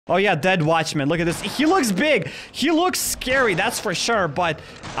Oh yeah, dead watchman. Look at this. He looks big. He looks scary, that's for sure, but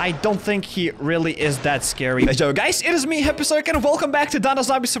I don't think he really is that scary. So guys, it is me, HappyCairek, and welcome back to Dawn of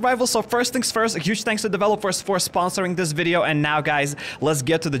Zombie Survival. So first things first, a huge thanks to developers for sponsoring this video. And now guys, let's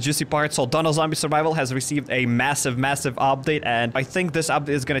get to the juicy part. So Dawn of Zombie Survival has received a massive update, and I think this update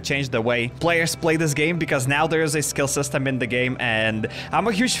is gonna change the way players play this game, because now there is a skill system in the game, and I'm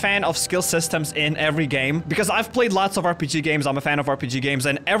a huge fan of skill systems in every game, because I've played lots of RPG games. I'm a fan of RPG games,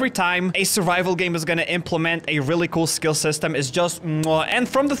 and every time a survival game is gonna implement a really cool skill system is just mwah. And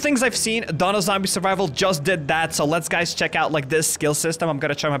from the things I've seen, Dawn of Zombie Survival just did that. So let's guys check out like this skill system. I'm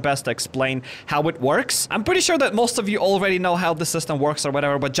gonna try my best to explain how it works. I'm pretty sure that most of you already know how the system works or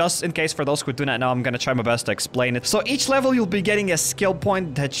whatever, but just in case for those who do not know, I'm gonna try my best to explain it. So each level you'll be getting a skill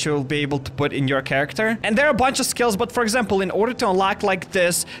point that you'll be able to put in your character, and there are a bunch of skills. But for example, in order to unlock like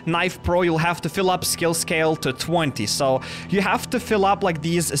this Knife Pro, you'll have to fill up skill scale to 20. So you have to fill up like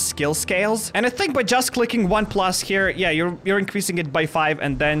these skill scales, and I think by just clicking 1+ here, yeah, you're increasing it by 5,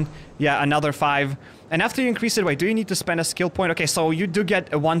 and then yeah, another 5. And after you increase it, wait, do you need to spend a skill point? Okay, so you do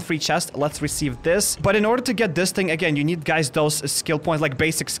get one free chest. Let's receive this. But in order to get this thing, again, you need, guys, those skill points, like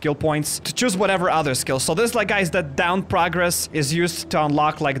basic skill points, to choose whatever other skills. So this, like, guys, that down progress is used to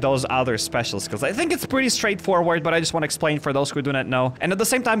unlock, like, those other special skills. I think it's pretty straightforward, but I just want to explain for those who do not know. And at the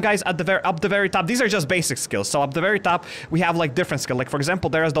same time, guys, at the up the very top, these are just basic skills. So up the very top, we have, like, different skills. Like, for example,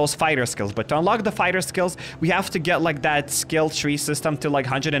 there's those fighter skills. But to unlock the fighter skills, we have to get, like, that skill tree system to, like,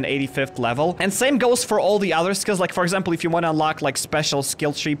 185th level. And same goes for all the other skills. Like, for example, if you want to unlock like special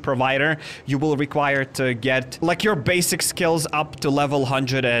skill tree provider, you will require to get like your basic skills up to level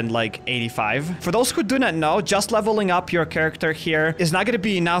 185. For those who do not know, just leveling up your character here is not going to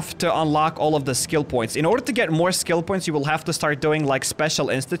be enough to unlock all of the skill points. In order to get more skill points, you will have to start doing like special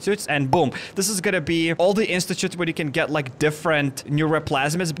institutes, and boom, this is going to be all the institutes where you can get like different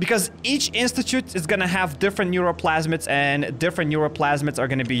neuroplasmids, because each institute is going to have different neuroplasmids, and different neuroplasmids are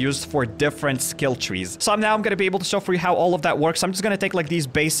going to be used for different skill trees. So now I'm going to be able to show for you how all of that works. I'm just going to take like these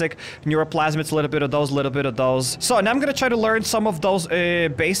basic neuroplasmids, a little bit of those, a little bit of those. So now I'm going to try to learn some of those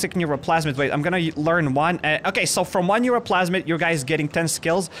basic neuroplasmids. Wait, I'm going to learn one. Okay, so from one neuroplasmid, you guys getting 10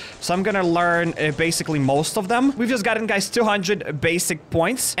 skills. So I'm going to learn basically most of them. We've just gotten, guys, 200 basic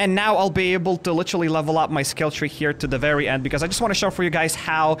points. And now I'll be able to literally level up my skill tree here to the very end, because I just want to show for you guys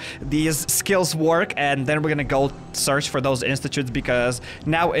how these skills work. And then we're going to go search for those institutes, because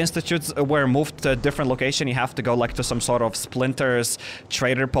now institutes were moved to a different location. You have to go like to some sort of Splinters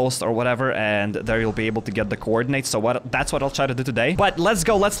trader post or whatever, and there you'll be able to get the coordinates. So that's what I'll try to do today. But let's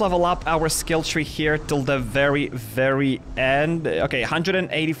go, let's level up our skill tree here till the very end. Okay,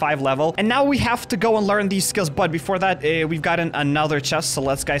 185 level, and now we have to go and learn these skills. But before that, we've gotten another chest, so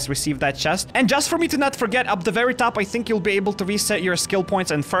let's guys receive that chest. And just for me to not forget, up the very top, I think you'll be able to reset your skill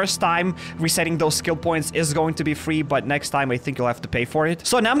points, and first time resetting those skill points is going to be free, but next time I think you'll have to pay for it.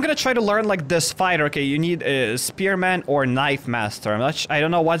 So now I'm gonna try to learn like this fighter. Okay, you need a spearman or knife master. I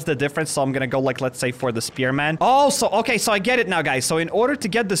don't know what's the difference, so I'm gonna go like, let's say, for the spearman. Oh, so okay, so I get it now, guys. So in order to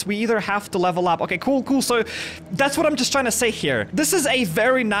get this, we either have to level up. Okay, cool. So that's what I'm just trying to say here. This is a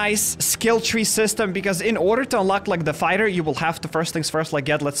very nice skill tree system, because in order to unlock like the fighter, you will have to first things first, like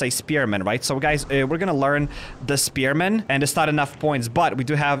get, let's say, spearman, right? So guys, we're gonna learn the spearman, and it's not enough points, but we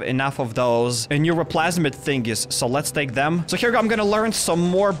do have enough of those neuroplasmid thingies, so let's take them. So here we go. I'm gonna learn some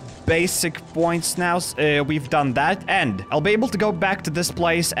more basic points now. We've done that, and I'll be able to go back to this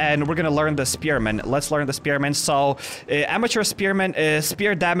place, and we're gonna learn the spearman. Let's learn the spearman. So amateur spearman,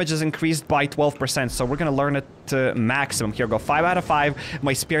 spear damage is increased by 12%, so we're gonna learn it to maximum. Here we go, 5 out of 5.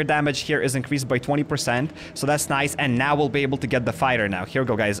 My spear damage here is increased by 20%, so that's nice. And now we'll be able to get the fighter now. Here we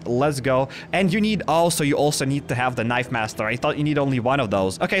go, guys, let's go. And you need also, you also need to have the knife master. I thought you need only one of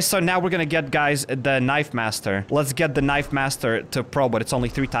those. Okay, so now we're gonna get, guys, the knife master. Let's get the knife master to pro, but it's only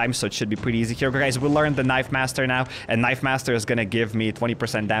 3 times, so it should be pretty easy. Here we go, guys, we learned the knife master now, and knife master is gonna give me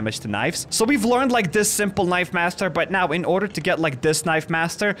 20% damage to knives. So we've learned like this simple knife master, but now in order to get like this knife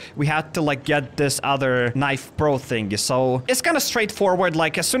master, we had to like get this other knife pro thing. So it's kind of straightforward.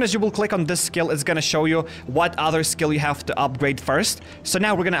 Like, as soon as you will click on this skill, it's gonna show you what other skill you have to upgrade first. So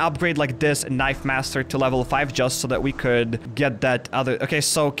now we're gonna upgrade like this knife master to level 5, just so that we could get that other. Okay,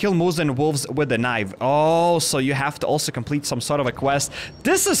 so kill moose and wolves with a knife. Oh, so you have to also complete some sort of a quest.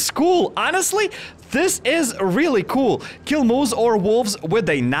 This is cool. Honestly, this is really cool. Kill moose or wolves with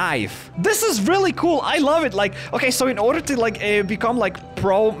a knife. This is really cool. I love it. Like, okay, so in order to like become like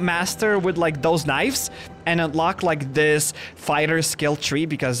pro master with like those knives, and unlock like this fighter skill tree,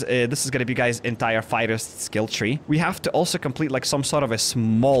 because this is gonna be, guys, entire fighter skill tree, we have to also complete like some sort of a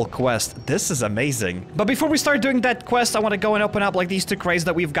small quest. This is amazing. But before we start doing that quest, I want to go and open up like these 2 crates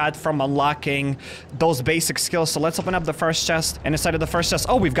that we've got from unlocking those basic skills. So let's open up the first chest, and inside of the first chest,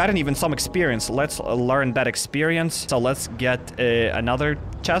 oh, we've gotten even some experience. Let's learn that experience. So let's get another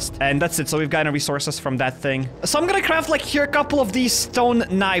chest, and that's it. So we've gotten resources from that thing. So I'm gonna craft like here a couple of these stone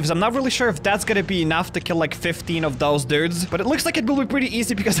knives. I'm not really sure if that's gonna be enough to kill like 15 of those dudes, but it looks like it will be pretty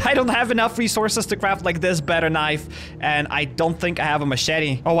easy because I don't have enough resources to craft like this better knife, and I don't think I have a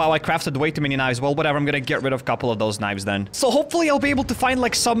machete. Oh wow, I crafted way too many knives. Well, whatever, I'm gonna get rid of a couple of those knives then. So hopefully I'll be able to find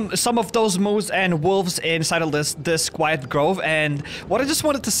like some of those moose and wolves inside of this quiet grove. And what I just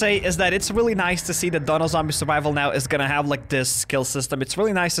wanted to say is that it's really nice to see that Dawn of Zombie Survival now is gonna have like this skill system. It's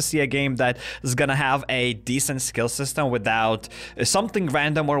really nice to see a game that is gonna have a decent skill system without something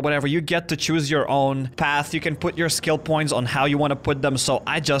random or whatever. You get to choose your own path. You can put your skill points on how you want to put them, so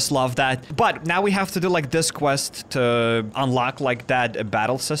I just love that. But now we have to do like this quest to unlock like that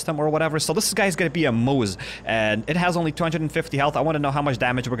battle system or whatever. So this guy is gonna be a moose, and it has only 250 health. I want to know how much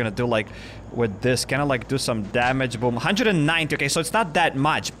damage we're gonna do like with this. Can I like do some damage? Boom, 190. Okay, so it's not that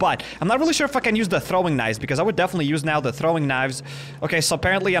much, but I'm not really sure if I can use the throwing knives, because I would definitely use now the throwing knives. Okay, so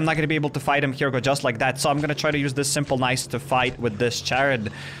apparently I'm not gonna be able to fight him here just like that, so I'm gonna try to use this simple knives to fight with this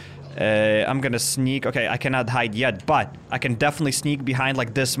Charid. I'm gonna sneak. Okay, I cannot hide yet, but I can definitely sneak behind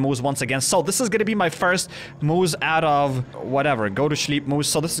like this moose once again. So this is gonna be my first moose out of whatever. Go to sleep moose.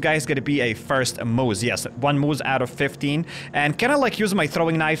 So this guy is gonna be a first moose. Yes, 1 moose out of 15. And can I like use my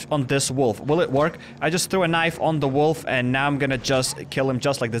throwing knife on this wolf? Will it work? I just threw a knife on the wolf, and now I'm gonna just kill him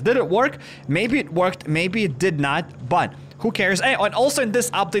just like this. Did it work? Maybe it worked, maybe it did not, but who cares? And also in this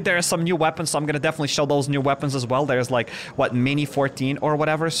update, there are some new weapons, so I'm gonna definitely show those new weapons as well. There's like, what, Mini 14 or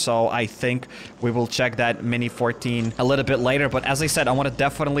whatever, so I think we will check that Mini 14 a little bit later. But as I said, I want to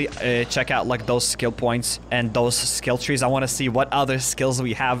definitely check out like those skill points and those skill trees. I want to see what other skills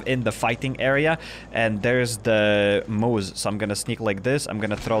we have in the fighting area. And there's the moose, so I'm gonna sneak like this. I'm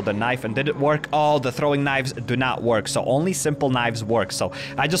gonna throw the knife, and did it work? Oh, the throwing knives do not work, so only simple knives work. So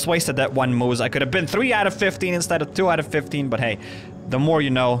I just wasted that 1 moose. I could have been 3 out of 15 instead of 2 out of 15. But hey, the more you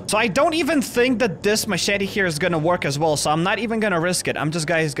know. So I don't even think that this machete here is gonna work as well, so I'm not even gonna risk it. I'm just,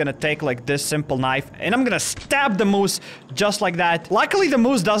 guys, gonna take like this simple knife, and I'm gonna stab the moose just like that. Luckily, the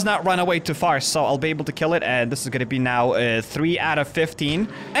moose does not run away too far, so I'll be able to kill it, and this is gonna be now 3 out of 15.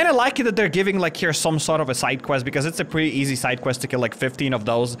 And I like it that they're giving like here some sort of a side quest, because it's a pretty easy side quest to kill like 15 of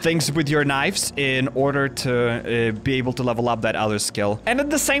those things with your knives in order to be able to level up that other skill. And at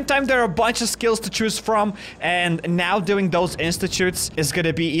the same time, there are a bunch of skills to choose from, and now doing those institutes is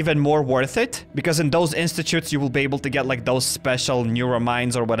gonna be even more worth it, because in those institutes you will be able to get like those special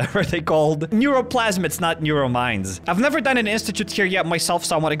neuromines or whatever they called. Neuroplasmids, not neuromines. I've never done an institute here yet myself,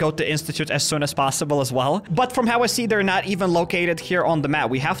 so I want to go to institute as soon as possible as well. But from how I see, they're not even located here on the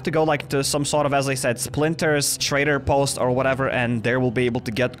map. We have to go like to some sort of, as I said, splinters, trader post or whatever, and there we'll be able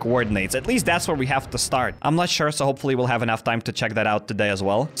to get coordinates. At least that's where we have to start. I'm not sure, so hopefully we'll have enough time to check that out today as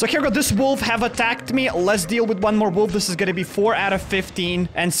well. So here we go. This wolf have attacked me. Let's deal with one more wolf. This is gonna be 4 out of 15,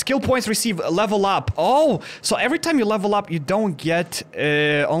 and skill points receive level up. Oh, so every time you level up, you don't get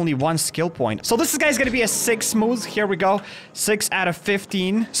only 1 skill point. So this is, guys, gonna be a 6 moose. Here we go, 6 out of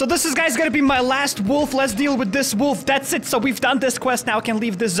 15. So this is, guys, gonna be my last wolf. Let's deal with this wolf. That's it. So we've done this quest. Now I can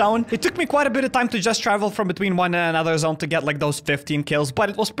leave this zone. It took me quite a bit of time to just travel from between one and another zone to get like those 15 kills, but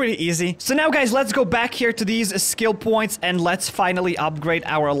it was pretty easy. So now, guys, let's go back here to these skill points, and let's finally upgrade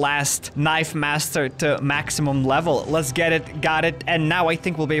our last knife master to maximum level. Let's get it. Got it. And now I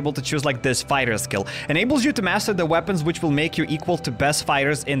think we'll be able to choose like this fighter skill. Enables you to master the weapons which will make you equal to best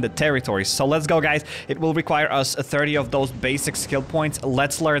fighters in the territory. So let's go, guys. It will require us 30 of those basic skill points.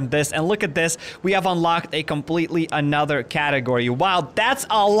 Let's learn this. And look at this. We have unlocked a completely another category. Wow, that's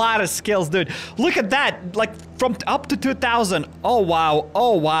a lot of skills, dude. Look at that. Like from up to 2,000. Oh, wow.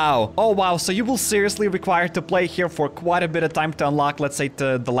 Oh, wow. Oh, wow. So you will seriously require to play here for quite a bit of time to unlock, let's say,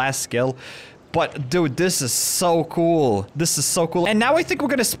 to the last skill. But dude, this is so cool. This is so cool. And now I think we're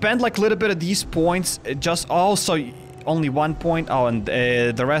gonna spend like a little bit of these points just also only 1 point. Oh, and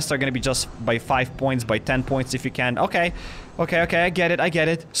the rest are gonna be just by 5 points, by 10 points if you can. Okay. Okay, okay, I get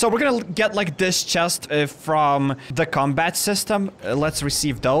it. So we're gonna get like this chest from the combat system. Let's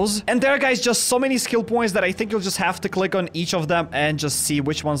receive those. And there, guys, just so many skill points that I think you'll just have to click on each of them and just see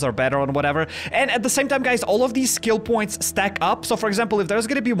which ones are better or whatever. And at the same time, guys, all of these skill points stack up. So for example, if there's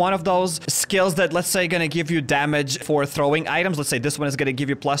gonna be one of those skills that, let's say, gonna give you damage for throwing items, let's say this one is gonna give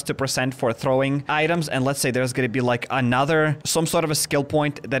you plus 2% for throwing items, and let's say there's gonna be like another, some sort of a skill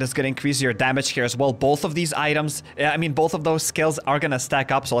point that is gonna increase your damage here as well. Both of these items, I mean, both of those skills are gonna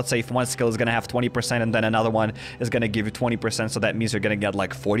stack up. So let's say if one skill is gonna have 20% and then another one is gonna give you 20%, so that means you're gonna get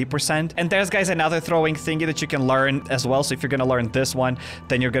like 40%. And there's, guys, another throwing thingy that you can learn as well. So if you're gonna learn this one,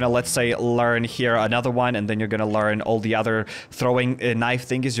 then you're gonna, let's say, learn here another one, and then you're gonna learn all the other throwing knife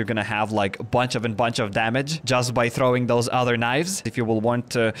thingies. You're gonna have like a bunch of damage just by throwing those other knives. If you will want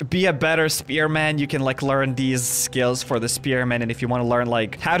to be a better spearman, you can like learn these skills for the spearman. And if you want to learn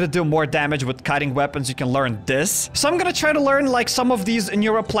like how to do more damage with cutting weapons, you can learn this. So I'm gonna try to learn like some of these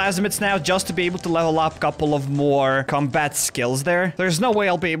neuroplasmids now, just to be able to level up a couple of more combat skills there. There's no way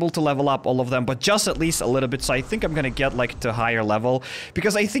I'll be able to level up all of them, but just at least a little bit. So I think I'm gonna get like to higher level,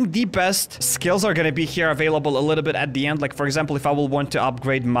 because I think the best skills are gonna be here available a little bit at the end. Like for example, if I will want to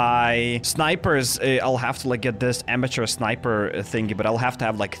upgrade my snipers, I'll have to like get this amateur sniper thingy, but I'll have to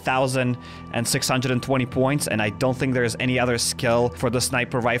have like 1,620 points, and I don't think there's any other skill for the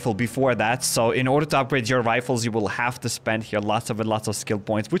sniper rifle before that. So in order to upgrade your rifles, you will have to spend here lots of skill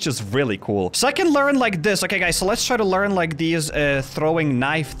points, which is really cool. So I can learn like this. Okay, guys, so let's try to learn like these throwing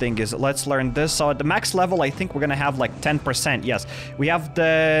knife thingies. Let's learn this. So at the max level, I think we're gonna have like 10%. Yes, we have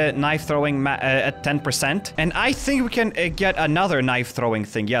the knife throwing at 10%, and I think we can get another knife throwing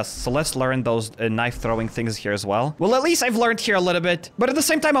thing. Yes, so let's learn those knife throwing things here as well. Well, at least I've learned here a little bit, but at the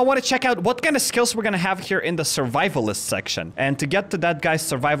same time, I want to check out what kind of skills we're gonna have here in the survivalist section. And to get to that, guys,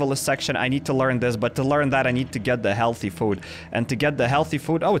 survivalist section, I need to learn this, but to learn that, I need to get the healthy food. And to get the healthy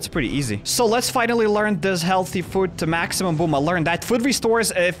food, oh, it's pretty easy. So let's finally learn this healthy food to maximum. Boom, I learned that. Food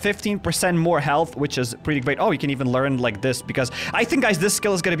restores 15% more health, which is pretty great. Oh, you can even learn like this, because I think, guys, this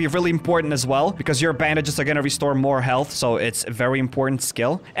skill is gonna be really important as well, because your bandages are gonna restore more health, so it's a very important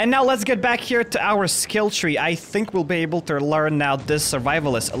skill. And now let's get back here to our skill tree. I think we'll be able to learn now this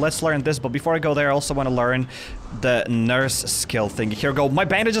survivalist. Let's learn this, but before I go there, I also want to learn the nurse skill thing. Here we go. My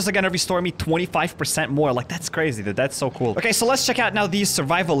bandages are gonna restore me 25% more. Like, that's crazy, dude. That's so cool. Okay, so let's check out now these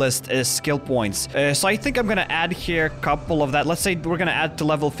survivalist skill points. So I think I'm gonna add here a couple of that. Let's say we're gonna add to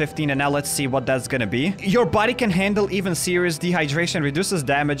level 15, and now let's see what that's gonna be. Your body can handle even serious dehydration, reduces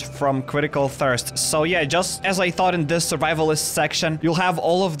damage from critical thirst. So yeah, just as I thought in this survivalist section, you'll have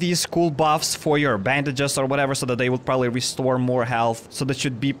all of these cool buffs for your bandages or whatever, so that they will probably restore more health. So that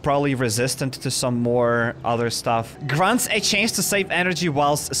should be probably resistant to some more other stuff. Grants a chance to save energy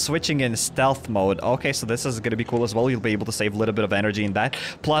whilst switching in stealth mode. Okay, so this is gonna be cool as well. You'll be able to save a little bit of energy in that.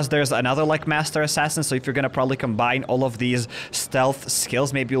 Plus, there's another like master assassin. So if you're gonna probably combine all of these stealth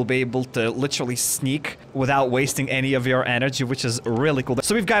skills, maybe you'll be able to literally sneak without wasting any of your energy, which is really cool.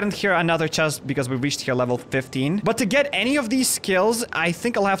 So we've gotten here another chest because we reached here level 15. But to get any of these skills, I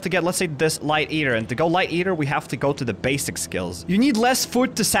think I'll have to get, let's say, this light eater. And to go light eater, we have to go to the basic skills. You need less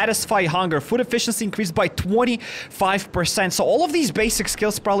food to satisfy hunger. Food efficiency increased by 25%. So all of these basic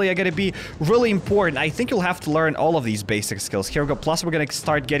skills probably are going to be really important. I think you'll have to learn all of these basic skills. Here we go. Plus, we're going to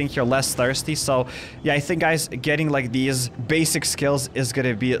start getting here less thirsty. So yeah, I think, guys, getting like these basic skills is going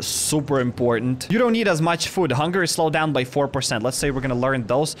to be super important. You don't need as much food. Hunger is slowed down by 4%. Let's say we're going to learn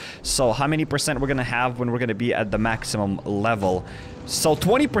those. So how many percent we're going to have when we're going to be at the maximum level? So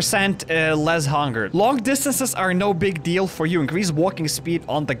 20% less hunger. Long distances are no big deal for you. Increase walking speed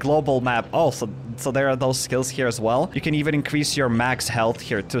on the global map. Oh, so there are those skills here as well. You can even increase your max health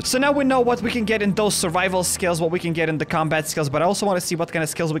here too. So now we know what we can get in those survival skills, what we can get in the combat skills, but I also want to see what kind of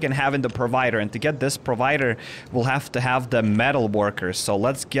skills we can have in the provider. And to get this provider, we'll have to have the metal worker. So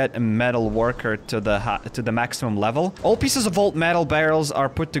let's get a metal worker to the maximum level. All pieces of old metal barrels are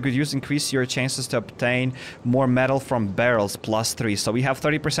put to good use. Increase your chances to obtain more metal from barrels +3. So we have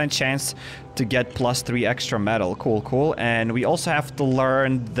 30% chance to get +3 extra metal. Cool, cool. And we also have to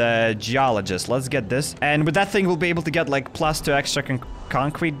learn the geologist. Let's get this. And with that thing, we'll be able to get like +2 extra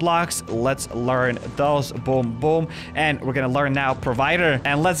concrete blocks. Let's learn those. Boom, boom. And we're gonna learn now provider.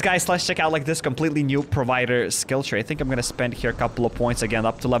 And let's check out like this completely new provider skill tree. I think I'm gonna spend here a couple of points again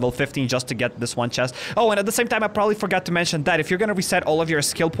up to level 15 just to get this one chest. Oh, and at the same time, I probably forgot to mention that if you're gonna reset all of your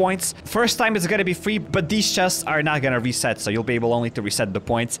skill points, first time it's gonna be free, but these chests are not gonna reset. So you'll be able only to reset the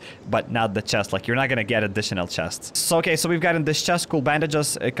points, but not the chest. Like, you're not gonna get additional chests. So okay, so we've gotten this chest, cool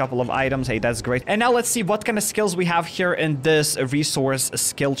bandages, a couple of items. Hey, that's great. And now let's see what kind of skills we have here in this resource resource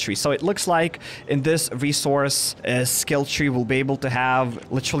skill tree. So it looks like in this resource skill tree, we'll be able to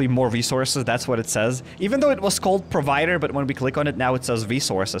have literally more resources. That's what it says. Even though it was called provider, but when we click on it now, it says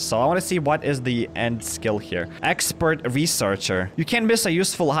resources. So I want to see what is the end skill here. Expert researcher. You can't miss a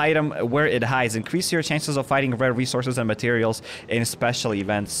useful item where it hides. Increase your chances of finding rare resources and materials in special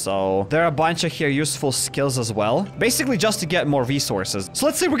events. So there are a bunch of here useful skills as well. Basically just to get more resources. So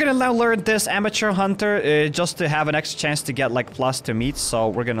let's say we're gonna now learn this amateur hunter just to have an extra chance to get like +2 meat. So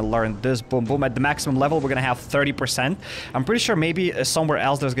we're gonna learn this. Boom boom. At the maximum level we're gonna have 30%. I'm pretty sure maybe somewhere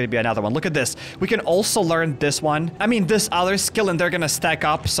else there's gonna be another one. Look at this. We can also learn this one. I mean this other skill, and they're gonna stack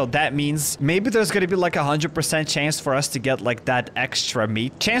up. So that means maybe there's gonna be like 100% chance for us to get like that extra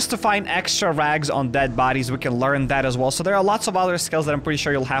meat. Chance to find extra rags on dead bodies. We can learn that as well. So there are lots of other skills that I'm pretty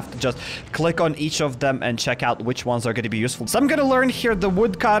sure you'll have to just click on each of them and check out which ones are going to be useful. So I'm going to learn here the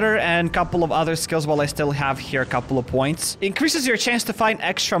woodcutter and a couple of other skills while I still have here a couple of points. Increases your chance to find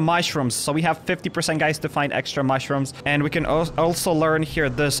extra mushrooms. So we have 50% guys to find extra mushrooms. And we can also learn here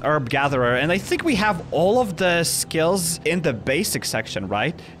this herb gatherer. And I think we have all of the skills in the basic section,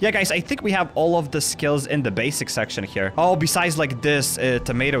 right? Yeah, guys, I think we have all of the skills in the basic section here. Oh, besides like this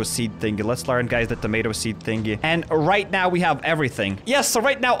tomato seed thingy. Let's learn, guys, the tomato seed thingy. And right now we have everything. Yes, so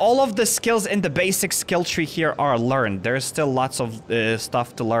right now all of the skills in the basic skill tree here are learned. There's still lots of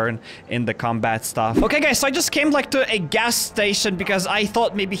stuff to learn in the combat stuff. Okay, guys, so I just came like to a gas station because I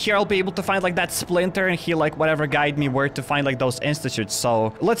thought maybe here I'll be able to find like that splinter and he like whatever guide me where to find like those institutes.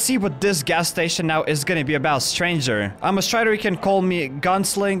 So let's see what this gas station now is gonna be about. Stranger. I'm a strider. You can call me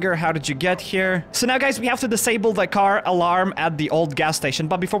gunslinger. How did you get here? So now, guys, we have to disable the car alarm at the old gas station.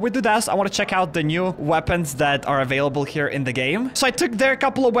 But before we do that, I want to check out the new weapons that are available here in the game. So I took there a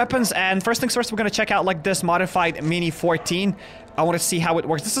couple of weapons, and first things first, we're going to check out like this modified Mini 14. I want to see how it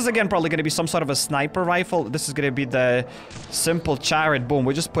works. This is again probably going to be some sort of a sniper rifle. This is going to be the simple Charid. Boom,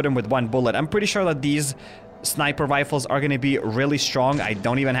 we just put him with one bullet. I'm pretty sure that these sniper rifles are going to be really strong. I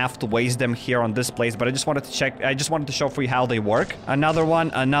don't even have to waste them here on this place, but I just wanted to check. I just wanted to show for you how they work. Another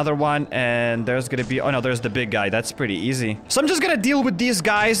one, and there's going to be, oh no, there's the big guy. That's pretty easy. So I'm just going to deal with these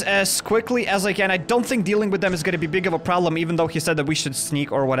guys as quickly as I can. I don't think dealing with them is going to be big of a problem, even though he said that we should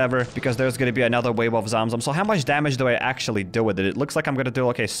sneak or whatever, because there's going to be another wave of zombies. So how much damage do I actually do with it? It looks like I'm going to do,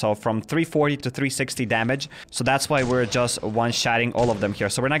 okay, so from 340 to 360 damage. So that's why we're just one-shotting all of them here.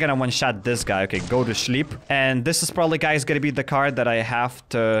 So we're not going to one-shot this guy. Okay, go to sleep. And this is probably, guys, going to be the car that I have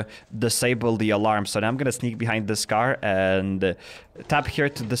to disable the alarm. So now I'm going to sneak behind this car and tap here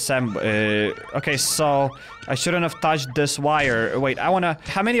to disassemble. Okay, so I shouldn't have touched this wire. Wait, I want to...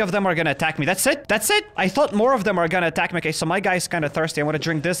 How many of them are going to attack me? That's it? That's it? I thought more of them are going to attack me. Okay, so my guy's kind of thirsty. I want to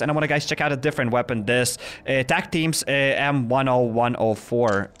drink this, and I want to, guys, check out a different weapon. This attack teams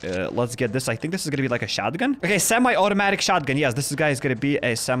M10104. Let's get this. I think this is going to be like a shotgun. Okay, semi-automatic shotgun. Yes, this guy is going to be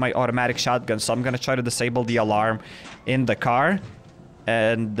a semi-automatic shotgun. So I'm going to try to disable the alarm in the car.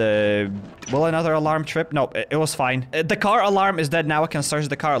 And will another alarm trip? No, it was fine. The car alarm is dead now. I can search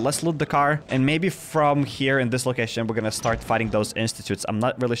the car. Let's loot the car, and maybe from here in this location we're gonna start fighting those institutes. I'm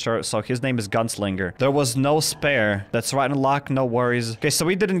not really sure. So his name is Gunslinger. There was no spare. That's right, unlock, no worries. Okay, so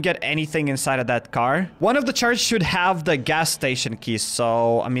we didn't get anything inside of that car. One of the charts should have the gas station keys,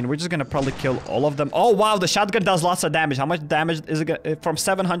 so I mean we're just gonna probably kill all of them. Oh wow, the shotgun does lots of damage. How much damage is it gonna, from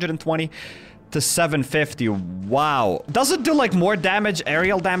 720 to 750. Wow. Does it do like more damage,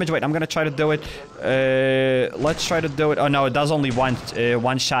 aerial damage? Wait, I'm gonna try to do it. Let's try to do it. Oh no, it does only one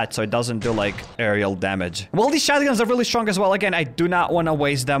shot, so it doesn't do like aerial damage. Well, these shotguns are really strong as well. Again, I do not want to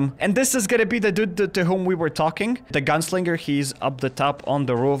waste them. And this is gonna be the dude to whom we were talking. The gunslinger, he's up the top on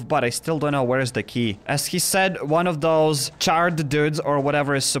the roof, but I still don't know where's the key. As he said, one of those charred dudes or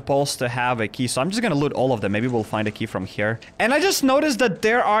whatever is supposed to have a key. So I'm just gonna loot all of them. Maybe we'll find a key from here. And I just noticed that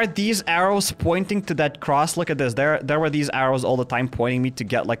there are these arrows pointing to that cross. Look at this. There were these arrows all the time pointing me to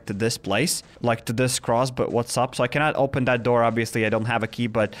get like to this place, like to this cross. But what's up? So I cannot open that door. Obviously, I don't have a key,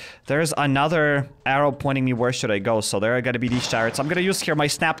 but there's another arrow pointing me where should I go. So there are gonna be these chariots. I'm gonna use here my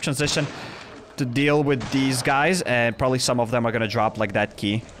snap transition to deal with these guys, and probably some of them are gonna drop like that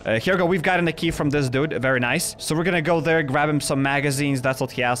key. Here we go. We've gotten a key from this dude. Very nice. So we're gonna go there, grab him some magazines. That's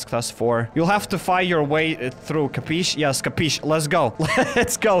what he asked us for. You'll have to fight your way through. Capiche? Yes, capiche. Let's go.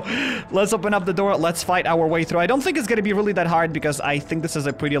 Let's go. Let's open up the door. Let's fight our way through. I don't think it's gonna be really that hard because I think this is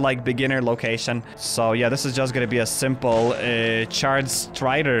a pretty like beginner location. So yeah, this is just gonna be a simple charred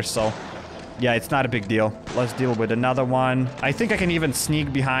strider. So Yeah, it's not a big deal. Let's deal with another one. I think I can even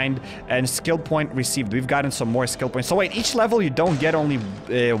sneak behind. And skill point received. We've gotten some more skill points. So wait, each level you don't get only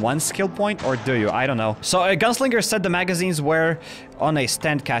one skill point, or do you? I don't know. So Gunslinger said the magazines were on a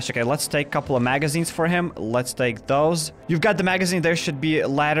stand cache. Okay, let's take a couple of magazines for him. Let's take those. You've got the magazine. There should be a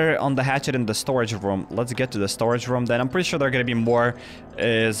ladder on the hatchet in the storage room. Let's get to the storage room then. I'm pretty sure there are going to be more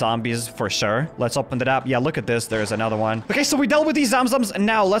zombies for sure. Let's open it up. Yeah, look at this. There's another one. Okay, so we dealt with these zomzoms.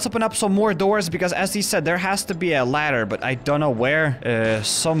 Now let's open up some more doors because as he said, there has to be a ladder, but I don't know where.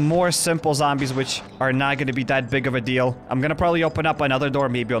 Some more simple zombies, which are not going to be that big of a deal. I'm going to probably open up another door.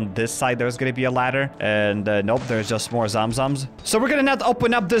 Maybe on this side, there's going to be a ladder. And nope, there's just more zomzoms. So we're going to not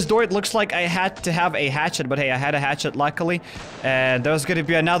open up this door. It looks like I had to have a hatchet, but hey, I had a hatchet luckily. And there's going to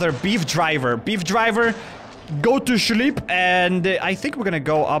be another beef driver. Beef driver, go to sleep. And I think we're gonna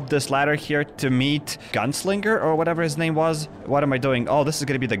go up this ladder here to meet Gunslinger or whatever his name was. What am I doing? Oh, this is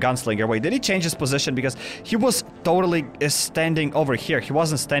gonna be the Gunslinger. Wait, did he change his position? Because he was totally standing over here. He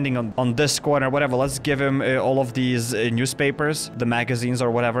wasn't standing on this corner, whatever. Let's give him all of these newspapers, the magazines or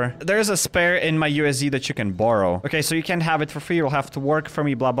whatever. There's a spare in my USD that you can borrow. Okay, so you can't have it for free. You'll have to work for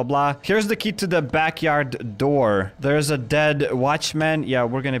me, blah, blah, blah. Here's the key to the backyard door. There's a dead watchman. Yeah,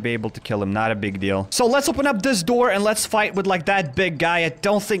 we're gonna be able to kill him. Not a big deal. So let's open up this door and let's fight with like that big guy. I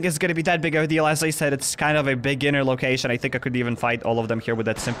don't think it's gonna be that big of a deal. As I said, it's kind of a beginner location. I think I could even fight all of them here with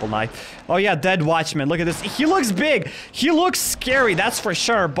that simple knife. Oh yeah, dead watchman. Look at this. He looks big. He looks scary, that's for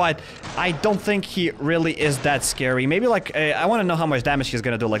sure, but I don't think he really is that scary. Maybe like, I want to know how much damage he's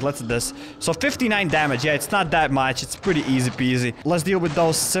gonna do. Like, let's do this. So 59 damage. Yeah, it's not that much. It's pretty easy peasy. Let's deal with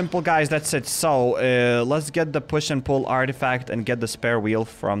those simple guys. That's it. So let's get the push and pull artifact and get the spare wheel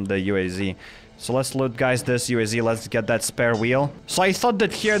from the UAZ. So let's loot, guys, this UAZ. Let's get that spare wheel. So I thought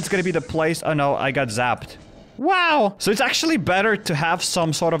that here it's gonna be the place. Oh no, I got zapped. Wow. So it's actually better to have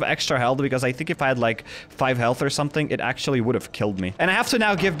some sort of extra health because I think if I had like 5 health or something, it actually would have killed me. And I have to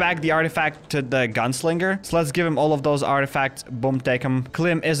now give back the artifact to the Gunslinger. So let's give him all of those artifacts. Boom, take him.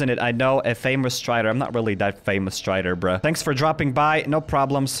 Klim, isn't it? I know, a famous strider. I'm not really that famous strider, bruh. Thanks for dropping by. No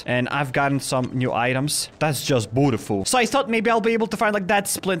problems. And I've gotten some new items. That's just beautiful. So I thought maybe I'll be able to find like that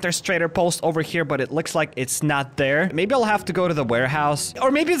Splinter Trader post over here, but it looks like it's not there. Maybe I'll have to go to the warehouse. Or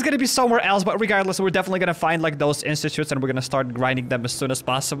maybe it's gonna be somewhere else, but regardless, we're definitely gonna find like those institutes and we're gonna start grinding them as soon as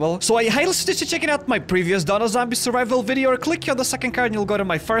possible. So I highly suggest you checking out my previous Dawn of Zombie Survival video, or click here on the second card and you'll go to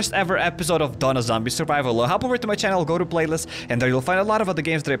my first ever episode of Dawn of Zombie Survival. Or hop over to my channel, go to playlist, and there you'll find a lot of other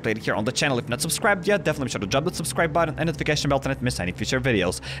games that I played here on the channel. If not subscribed yet, definitely be sure to drop that subscribe button and notification bell to not miss any future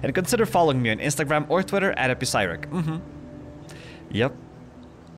videos. And consider following me on Instagram or Twitter at HappyCairek. Yep.